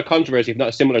a similar controversy, if not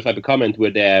a similar type of comment,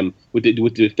 with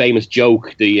the famous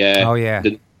joke,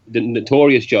 the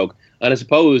notorious joke. And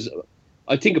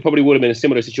I think it probably would have been a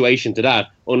similar situation to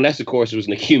that, unless, of course, it was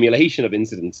an accumulation of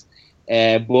incidents.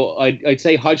 But I'd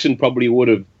say Hodgson probably would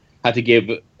have had to give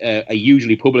a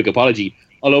hugely public apology.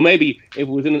 Although maybe if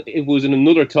it was in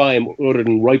another time other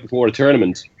than right before a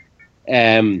tournament,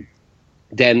 then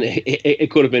it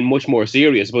could have been much more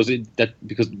serious. I suppose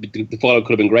because the fallout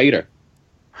could have been greater.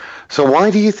 So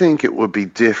why do you think it would be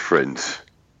different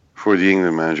for the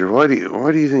England manager? Why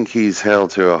do you think he's held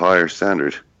to a higher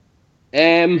standard?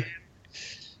 It's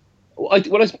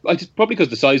probably because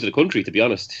of the size of the country. To be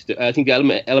honest, I think the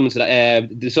elements of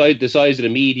that, the size of the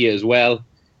media as well,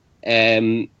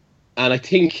 and I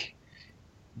think,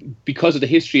 because of the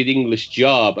history of the English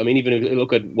job, I mean, even if you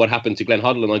look at what happened to Glenn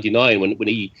Hoddle in '99 when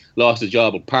he lost his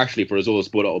job, partially for results,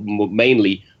 but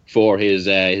mainly for his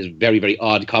very, very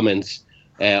odd comments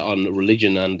on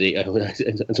religion and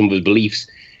some of his beliefs,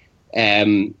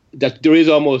 that there is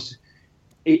almost,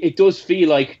 it does feel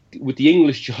like with the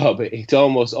English job, it's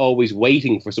almost always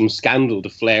waiting for some scandal to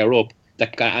flare up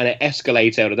and it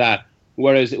escalates out of that.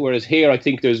 Whereas here, I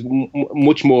think there's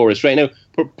much more restraint. Now,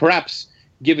 perhaps,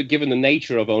 given the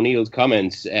nature of O'Neill's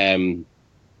comments, it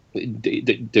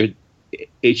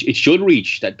should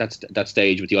reach that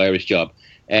stage with the Irish job.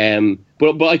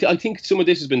 But I think some of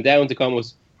this has been down to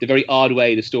almost the very odd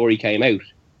way the story came out.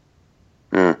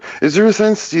 Yeah. Is there a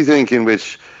sense, do you think, in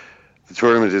which the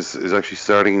tournament is actually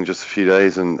starting in just a few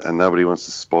days and nobody wants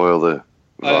to spoil the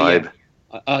vibe?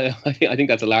 Yeah. I think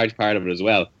that's a large part of it as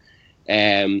well.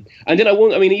 And then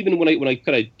even when I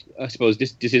kind of, I suppose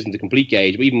this isn't a complete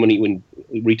gauge, but even when he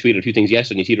retweeted a few things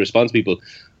yesterday and you see the response people,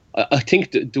 I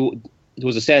think there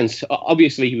was a sense,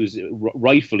 obviously he was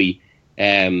rightfully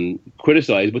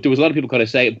criticised, but there was a lot of people kind of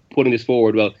putting this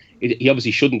forward, well, he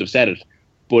obviously shouldn't have said it,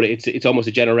 but it's almost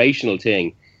a generational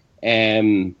thing.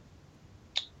 The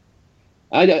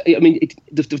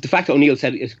fact that O'Neill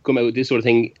said it's come out with this sort of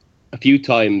thing a few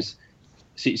times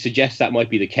suggests that might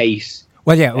be the case.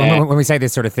 Well, yeah, when we say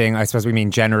this sort of thing, I suppose we mean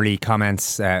generally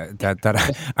comments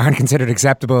that aren't considered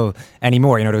acceptable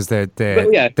anymore. You know, there was there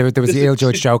was the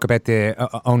ill-judged joke about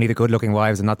only the good-looking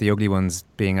wives and not the ugly ones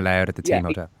being allowed at the team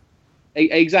hotel.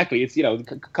 Exactly. It's,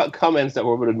 comments that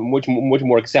were much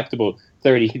more acceptable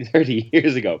 30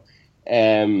 years ago.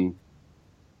 And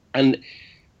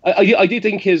I do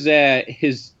think his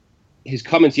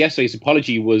comments yesterday, his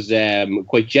apology was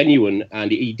quite genuine,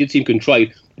 and he did seem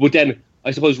contrite. But then, I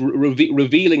suppose,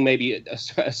 revealing maybe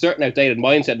a certain outdated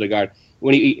mindset in the regard,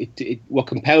 when what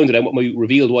compounded and what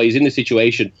revealed why he's in this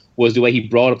situation was the way he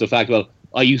brought up the fact, well,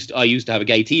 I used to have a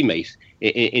gay teammate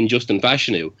in Justin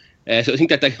Fashanu. So I think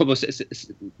that almost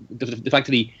the fact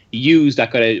that he used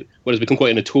that kind of what has become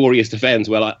quite a notorious defence.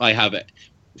 Well, I have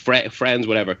friends,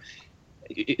 whatever.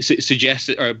 It suggests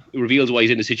or reveals why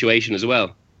he's in the situation as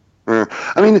well. I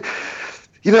mean,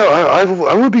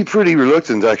 I would be pretty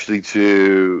reluctant actually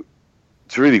to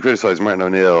really criticise Martin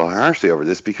O'Neill harshly over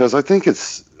this, because I think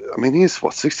he's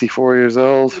 64 years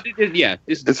old. Yeah,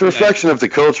 it's a reflection of the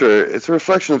culture. It's a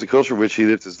reflection of the culture in which he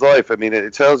lived his life. I mean,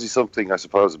 it tells you something, I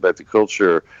suppose, about the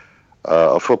culture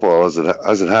of football as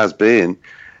it has been.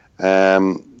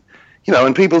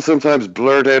 And people sometimes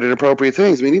blurt out inappropriate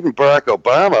things. I mean, even Barack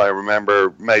Obama, I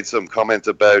remember, made some comment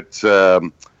about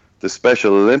the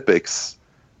Special Olympics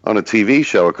on a TV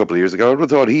show a couple of years ago. I would have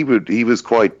thought he was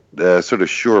quite sort of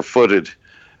sure-footed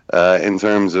in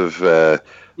terms of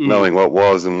knowing what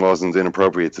was and wasn't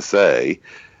inappropriate to say.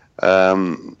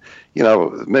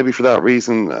 Maybe for that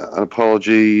reason, an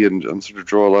apology and sort of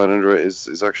draw a line under it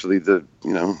is actually the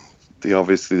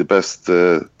obviously the best,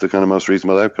 the kind of most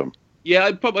reasonable outcome. Yeah,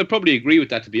 I'd probably agree with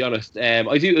that, to be honest.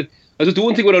 I do. The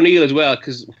one thing with O'Neill as well,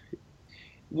 because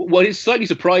what is slightly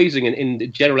surprising in the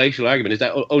generational argument is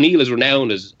that O'Neill is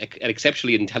renowned as an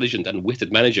exceptionally intelligent and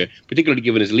witted manager, particularly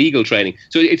given his legal training.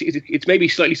 So it's maybe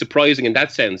slightly surprising in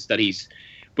that sense that he's.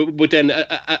 But then,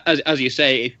 as you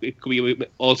say, it could be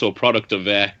also a product of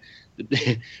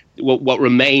what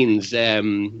remains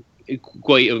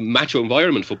quite a macho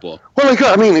environment football. Well,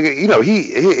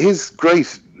 his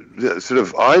great sort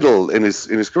of idol in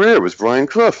his career was Brian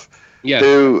Clough. Yeah.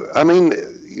 Who,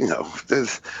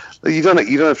 you don't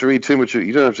have to read too much.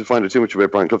 You don't have to find out too much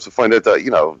about Brian Clough to find out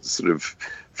that sort of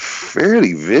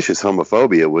fairly vicious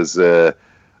homophobia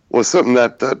was something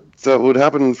that would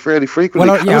happen fairly frequently.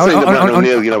 Well, I'm not saying that Brian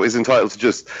O'Neill, is entitled to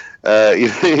just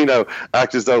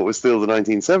act as though it was still the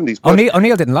 1970s. But,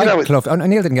 O'Neill didn't like Clough.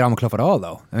 O'Neill didn't get on with Clough at all,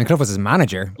 though. I mean, Clough was his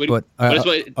manager, but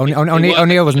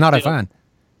O'Neill was not a fan.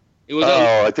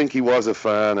 I think he was a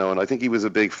fan, Owen. I think he was a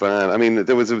big fan. I mean,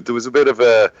 there was a bit of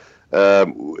a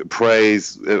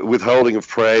praise, withholding of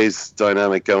praise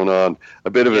dynamic going on, a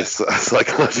bit of a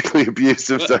psychologically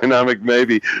abusive dynamic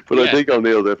maybe, but I think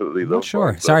O'Neill definitely loved Sure.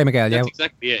 him, so. Sorry, Miguel. That's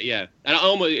exactly it, yeah. And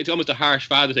it's almost a harsh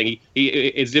father thing.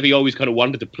 It's as if he always kind of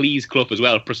wanted to please Clough as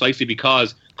well, precisely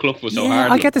because Clough was so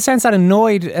hard. I get the sense that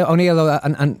annoyed O'Neill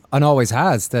and always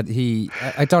has, that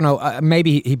I don't know,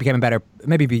 maybe he became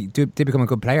maybe he did become a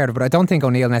good player, but I don't think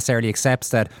O'Neill necessarily accepts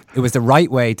that it was the right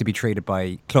way to be treated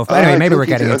by Clough. But anyway, maybe we're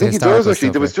getting into historical stuff. Actually,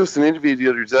 there was just an interview the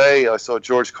other day. I saw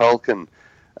George Caulkin,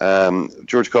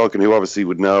 who obviously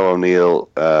would know O'Neill,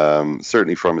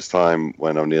 certainly from his time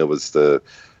when O'Neill was the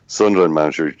Sunderland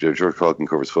manager. George Caulkin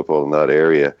covers football in that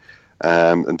area,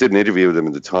 and did an interview with him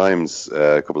in the Times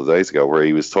a couple of days ago, where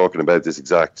he was talking about this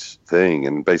exact thing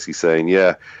and basically saying,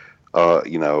 that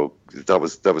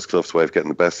was Clough's way of getting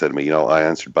the best out of me. I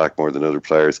answered back more than other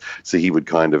players, so he would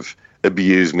kind of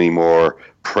abuse me more,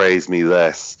 praise me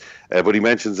less. But he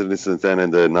mentions an incident then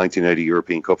in the 1980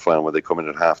 European Cup final where they come in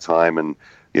at half time and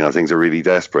things are really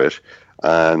desperate,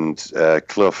 and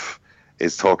Clough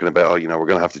is talking about, we're going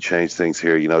to have to change things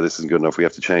here. This isn't good enough. We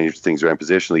have to change things around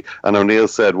positionally. And O'Neill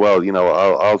said, well,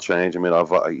 I'll change. I mean,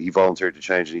 he volunteered to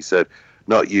change, and he said,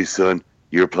 not you, son.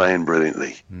 You're playing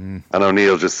brilliantly. And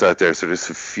O'Neill just sat there sort of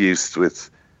suffused with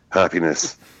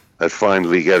happiness at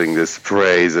finally getting this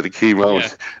praise at a key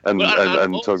moment, and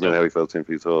talking about how he felt 10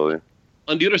 feet tall. Yeah.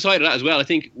 On the other side of that as well, I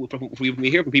think we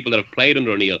hear from people that have played under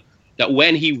O'Neill that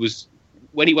when he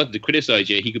wanted to criticise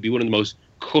you, he could be one of the most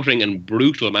cutting and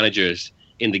brutal managers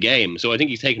in the game. So I think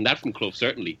he's taken that from Clough,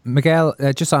 certainly. Miguel,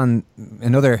 just on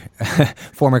another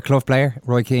former Clough player,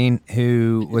 Roy Keane,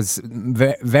 who was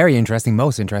very interesting,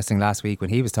 most interesting last week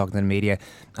when he was talking to the media,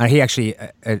 and he actually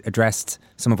addressed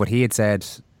some of what he had said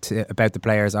about the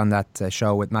players on that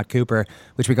show with Matt Cooper,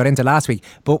 which we got into last week.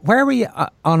 But where are we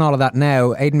on all of that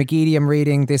now? Aidan McGeady, I'm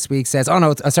reading this week, says,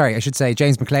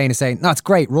 James McLean is saying, no, it's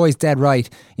great, Roy's dead right.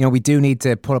 We do need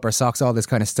to pull up our socks, all this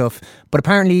kind of stuff. But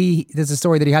apparently there's a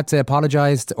story that he had to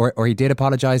apologise, or he did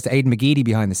apologise to Aidan McGeady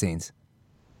behind the scenes.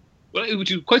 Well, which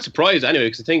was quite surprised anyway,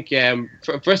 because I think,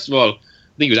 first of all,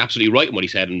 I think he was absolutely right in what he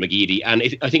said in McGeady, and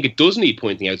I think it does need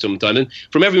pointing out sometimes. And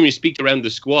from everyone you speak around the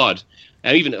squad,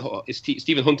 and even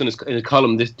Stephen Hunt in a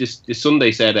column this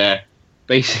Sunday said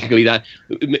basically that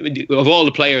of all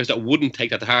the players that wouldn't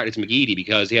take that to heart, it's McGeady,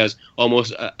 because he has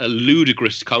almost a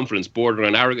ludicrous confidence, bordering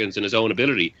on arrogance in his own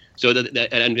ability. So and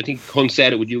I think Hunt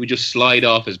said it would just slide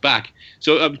off his back.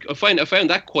 So I found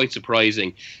that quite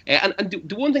surprising. And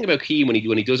the one thing about Keane when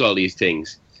he does all these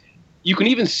things, you can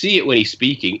even see it when he's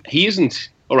speaking. He isn't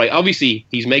all right. Obviously,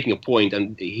 he's making a point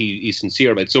and he's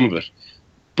sincere about some of it.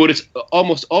 But it's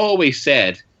almost always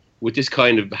said with this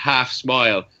kind of half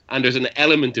smile, and there's an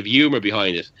element of humour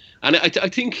behind it. And I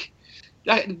think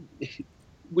that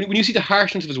when you see the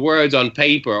harshness of his words on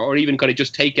paper, or even kind of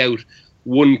just take out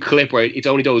one clip where it's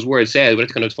only those words said, but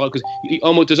it's kind of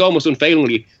because there's almost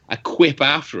unfailingly a quip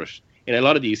after it in a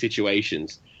lot of these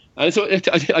situations. And so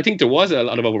I think there was a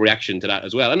lot of overreaction to that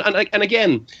as well. And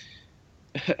again,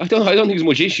 I don't think there's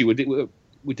much issue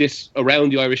with this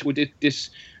around the Irish, with this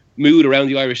mood around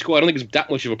the Irish squad. I don't think it's that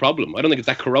much of a problem. I don't think it's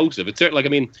that corrosive. It's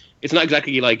certainly it's not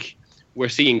exactly like we're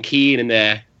seeing Keane in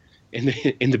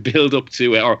the build up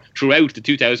to or throughout the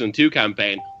 2002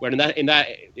 campaign, where in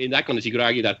that context you could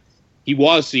argue that he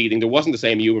was seething. There wasn't the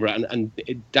same humour, and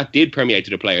that did permeate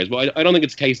to the players. But I don't think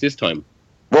it's the case this time.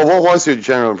 Well, what was your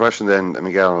general impression then,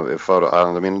 Miguel, Photo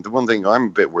Island? I mean, the one thing I'm a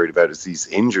bit worried about is these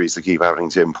injuries that keep happening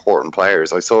to important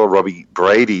players. I saw Robbie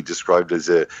Brady described as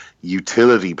a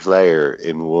utility player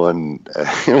in one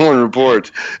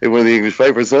report in one of the English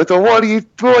papers. So I thought, what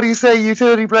do you say,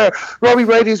 utility player? Robbie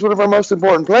Brady is one of our most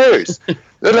important players.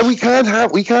 We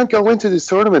can't go into this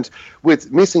tournament with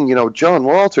missing, John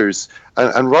Walters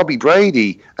and Robbie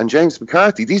Brady and James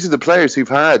McCarthy. These are the players who've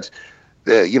had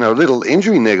little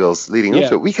injury niggles leading up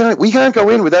to it. We can't go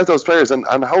in without those players and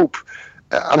hope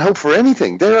for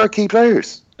anything. They're our key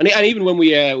players. And even when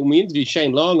we interviewed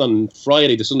Shane Long on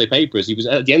Friday, the Sunday papers, he was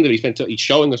at the end of it. He's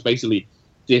showing us basically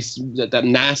that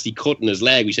nasty cut in his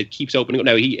leg, which keeps opening up.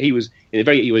 Now he was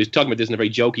talking about this in a very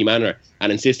jokey manner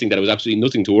and insisting that it was absolutely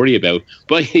nothing to worry about.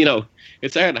 But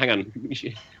it's hard. Hang on,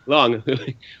 Long,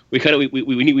 we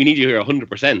need you here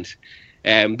 100%.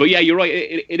 But yeah, you're right.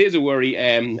 It is a worry,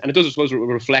 and it does, I suppose,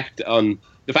 reflect on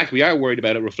the fact that we are worried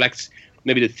about it. Reflects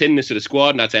maybe the thinness of the squad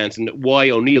in that sense, and why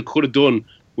O'Neill could have done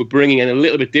with bringing in a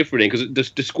little bit different,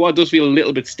 because the squad does feel a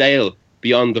little bit stale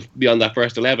beyond that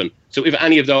first 11. So if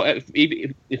any of those,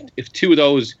 if two of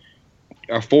those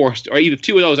are forced, or even if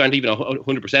two of those aren't even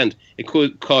 100%, it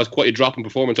could cause quite a drop in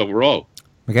performance overall.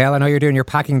 Miguel, I know you're doing your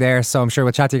packing there, so I'm sure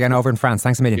we'll chat to you again over in France.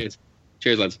 Thanks a million.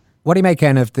 Cheers lads. What do you make,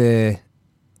 Ken, of the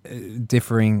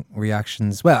differing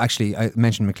reactions? Well, actually, I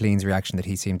mentioned McLean's reaction that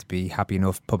he seemed to be happy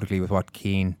enough publicly with what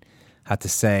Keane had to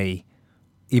say,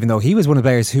 even though he was one of the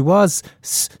players who was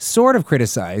sort of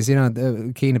criticised.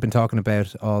 Keane had been talking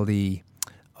about all the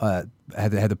how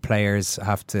the players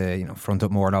have to front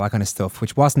up more and all that kind of stuff,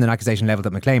 which wasn't an accusation levelled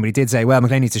at McLean, but he did say, well,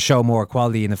 McLean needs to show more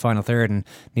quality in the final third and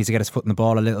needs to get his foot in the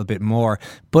ball a little bit more.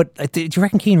 But do you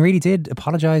reckon Keane really did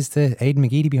apologise to Aidan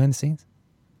McGeady behind the scenes?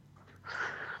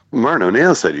 Martin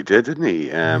O'Neill said he did, didn't he?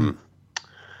 Do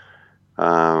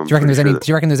you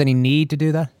reckon there's any need to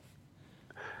do that?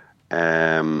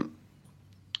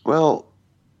 Well,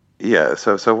 yeah.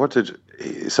 So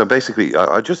basically,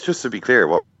 just to be clear,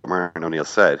 what Martin O'Neill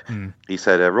said, he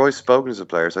said, Roy's spoken as a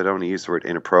player, so I don't want to use the word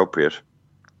inappropriate.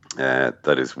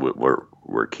 That is,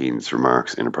 were Keane's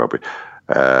remarks inappropriate?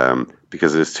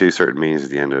 Because there's two certain meanings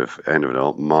at the end of it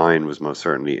all. Mine was most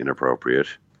certainly inappropriate,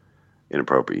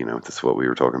 that's what we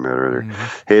were talking about earlier.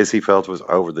 His, he felt, was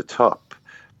over the top.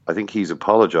 I think he's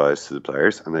apologised to the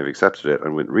players and they've accepted it,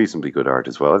 and with reasonably good art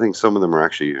as well. I think some of them are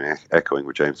actually echoing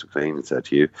what James McLean had said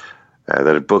to you,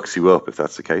 that it books you up if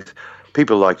that's the case.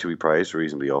 People like to be praised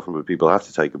reasonably often, but people have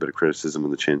to take a bit of criticism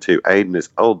on the chin too. Aidan is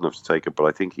old enough to take it, but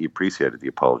I think he appreciated the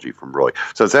apology from Roy.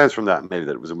 So it sounds from that maybe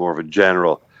that it was more of a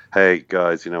general, hey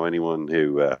guys, anyone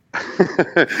who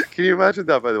can you imagine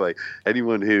that, by the way?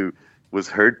 Anyone who was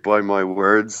hurt by my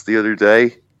words the other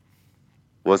day?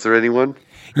 Was there anyone?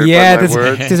 Yeah, does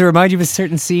it remind you of a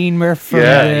certain scene, Murph?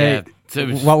 Yeah. So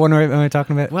what one am I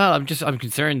talking about? Well, I'm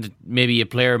concerned that maybe a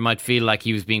player might feel like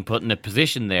he was being put in a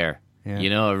position there,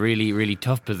 a really, really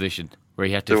tough position where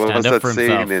he had to stand up for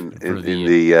himself. In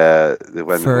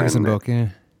the Ferguson book,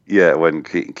 Yeah, when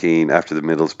Keane, after the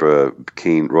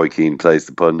Middlesbrough, Roy Keane plays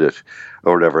the pundit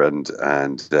or whatever, and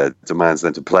demands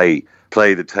them to play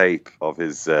the tape of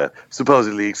his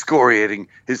supposedly excoriating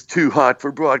his too hot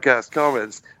for broadcast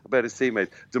comments about his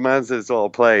teammates, demands that it's all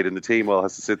played, and the team all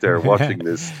has to sit there watching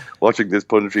this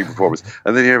punditry performance.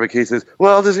 And then here McKee says,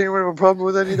 well, does anyone have a problem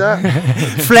with any of that?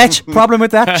 Fletch, problem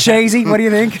with that? Shazy, what do you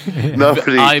think?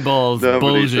 Nobody, eyeballs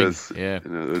bulging. Says,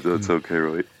 that's okay,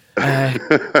 right?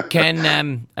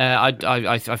 Ken,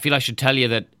 I feel I should tell you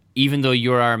that even though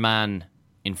you're our man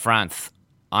in France,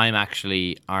 I'm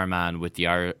actually our man with the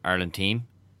Ireland team,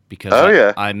 because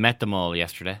I met them all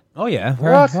yesterday. Oh yeah,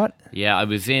 what? Yeah, I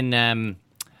was in.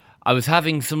 I was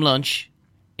having some lunch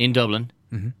in Dublin,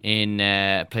 in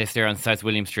a place there on South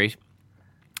William Street.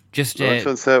 Just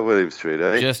on South William Street,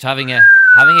 eh? Just having a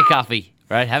coffee,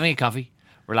 right? Having a coffee,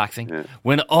 relaxing. Yeah.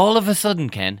 When all of a sudden,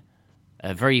 Ken,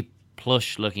 a very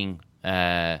plush-looking.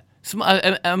 I'm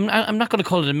not going to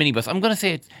call it a minibus. I'm going to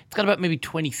say it's got about maybe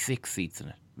 26 seats in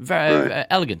it. Very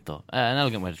elegant, though. An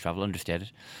elegant way to travel,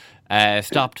 understated.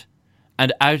 Stopped,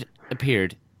 and out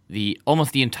appeared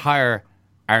almost the entire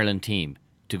Ireland team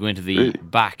to go into the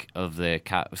back of the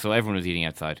cab. So everyone was eating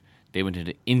outside. They went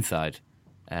into inside.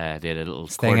 They had a little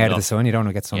staying out of the sun. You don't want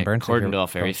to get sunburnt. Cordoned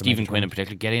off area. Stephen Quinn in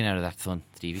particular, get in out of that sun,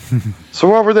 Stevie. So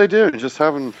what were they doing? Just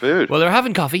having food? Well, they were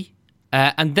having coffee,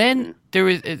 and then there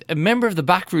was a member of the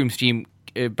backroom team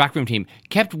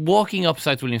kept walking up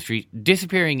South William Street,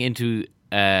 disappearing into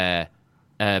a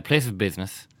place of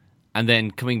business, and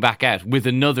then coming back out with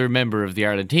another member of the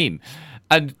Ireland team.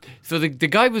 And so the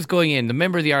guy was going in, the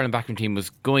member of the Ireland backroom team was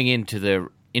going into the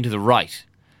right,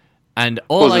 And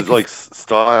all was it like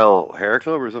Style Hair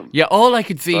Club or something? Yeah, all I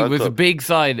could see Style was Club. a big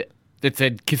sign that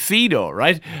said casino,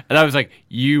 right? And I was like,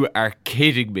 you are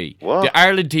kidding me. What? The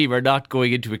Ireland team are not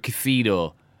going into a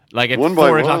casino like at 1 by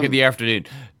 4 o'clock 1. in the afternoon.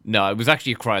 No, it was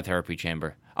actually a cryotherapy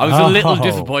chamber. I was a little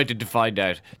disappointed to find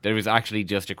out that it was actually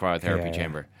just a cryotherapy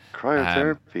chamber.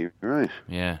 Cryotherapy, right.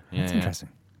 Yeah. That's interesting.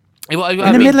 In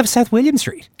the middle of South William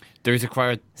Street. There's a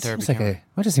cryotherapy chamber.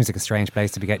 It just seems like a strange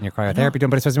place to be getting your cryotherapy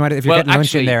done, but I suppose you might, if you're getting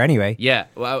lunch in there anyway. Yeah,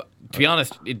 well, to be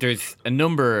honest, there's a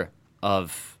number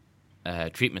of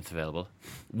treatments available,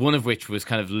 one of which was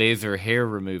kind of laser hair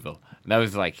removal. And I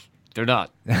was like, they're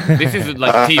not. This isn't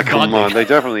like team bonding. Come on, they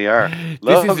definitely are.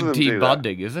 This isn't team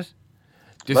bonding, is it?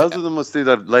 Lots of them must do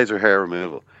that laser hair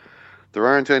removal. There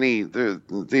aren't any.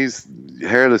 These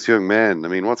hairless young men. I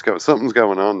mean, something's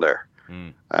going on there.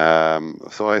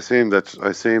 So I assume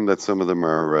that some of them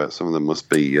are. Some of them must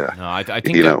be. No, I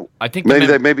think. I think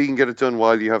maybe you can get it done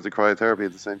while you have the cryotherapy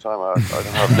at the same time. I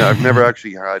don't know. I've never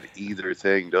actually had either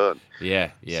thing done.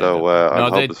 Yeah. So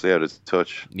I'm hopelessly out of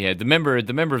touch. Yeah, the member of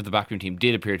the backroom team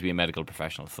did appear to be a medical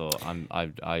professional. So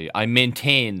I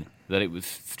maintain that it was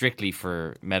strictly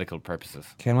for medical purposes.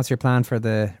 Ken, what's your plan for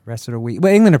the rest of the week?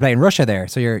 Well, England are playing Russia there,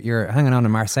 so you're hanging on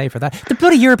in Marseille for that. The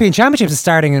bloody European Championships is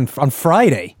starting on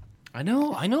Friday. I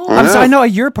know. I know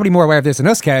you're probably more aware of this than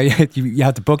us, Ken. You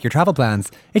have to book your travel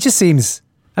plans. It just seems,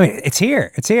 I mean, it's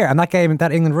here. And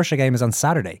that England-Russia game is on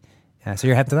Saturday. So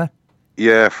you're heading to that?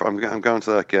 Yeah, I'm going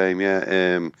to that game,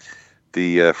 yeah.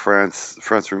 The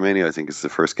France-Romania, I think, is the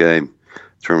first game.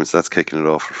 Tournaments, that's kicking it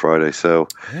off for Friday. So,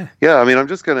 yeah, I mean, I'm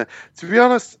just going to be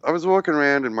honest, I was walking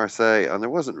around in Marseille and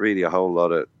there wasn't really a whole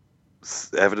lot of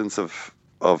evidence of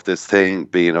this thing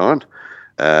being on.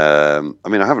 I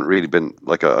mean, I haven't really been,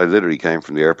 I literally came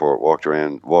from the airport, walked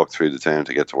through the town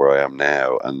to get to where I am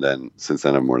now. And then since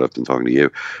then, I'm more left than talking to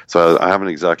you. So I haven't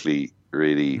exactly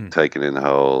really taken in the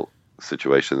whole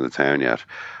situation in the town yet.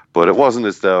 But it wasn't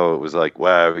as though it was like,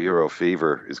 wow, Euro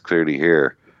fever is clearly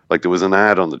here. Like, there was an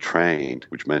ad on the train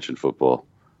which mentioned football,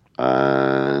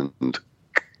 and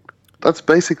that's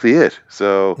basically it.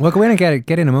 So, well, go in and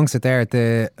get in amongst it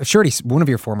there. Surely one of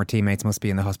your former teammates must be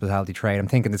in the hospitality trade. I'm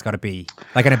thinking there's got to be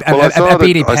like a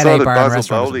BD Pele bar and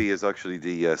restaurant. Bowley is actually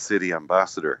the city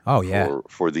ambassador. Oh, yeah.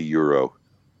 for the Euro.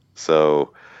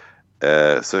 So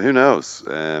who knows?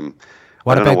 I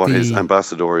don't know what his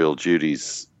ambassadorial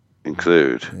duties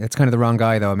include. It's kind of the wrong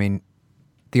guy, though. I mean,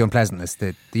 the unpleasantness,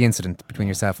 the incident between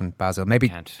yourself and Basil. Maybe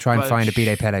try and find a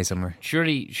BD Pele somewhere.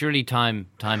 Surely time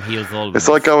heals all. It's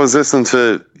like I was listening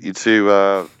to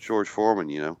George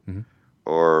Foreman,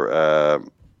 or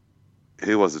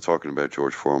who was it talking about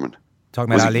George Foreman?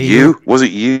 Talking about Ali. Was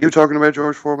it you talking about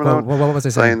George Foreman? What was I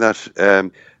saying?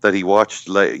 That he watched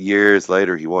years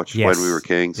later. He watched When We Were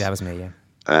Kings. Yeah, that was me. Yeah.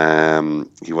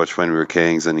 He watched When We Were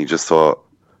Kings, and he just thought,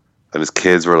 and his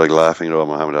kids were like laughing at all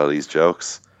Muhammad Ali's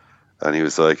jokes. And he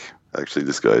was like, actually,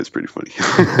 this guy is pretty funny.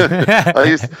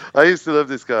 I used to love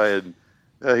this guy, and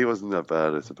he wasn't that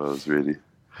bad, I suppose, really.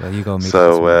 Well, you go meet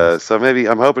so maybe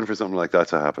I'm hoping for something like that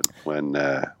to happen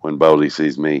when Bowley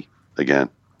sees me again.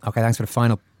 Okay, thanks for the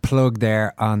final plug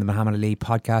there on the Muhammad Ali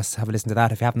podcast. Have a listen to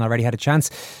that if you haven't already had a chance.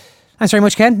 Thanks very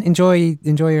much, Ken. Enjoy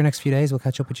your next few days. We'll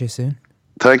catch up with you soon.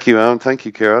 Thank you, Owen. Thank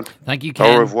you, Kieran. Thank you,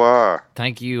 Ken. Au revoir.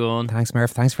 Thank you, Owen. Thanks,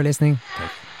 Murph. Thanks for listening.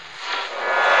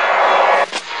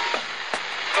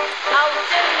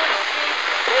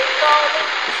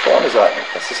 What time is that?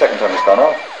 That's the second time it's gone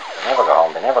off.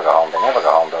 They never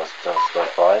go home, those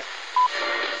boys.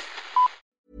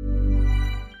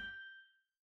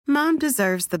 Mom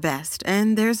deserves the best,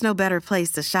 and there's no better place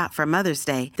to shop for Mother's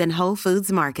Day than Whole Foods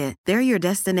Market. They're your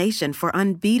destination for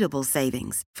unbeatable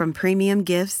savings, from premium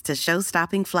gifts to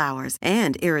show-stopping flowers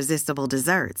and irresistible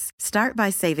desserts. Start by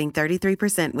saving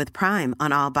 33% with Prime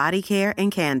on all body care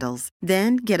and candles.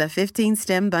 Then get a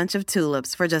 15-stem bunch of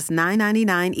tulips for just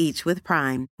 $9.99 each with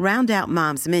Prime. Round out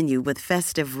Mom's menu with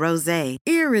festive rosé,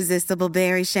 irresistible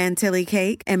berry chantilly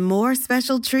cake, and more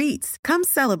special treats. Come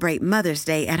celebrate Mother's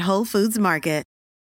Day at Whole Foods Market.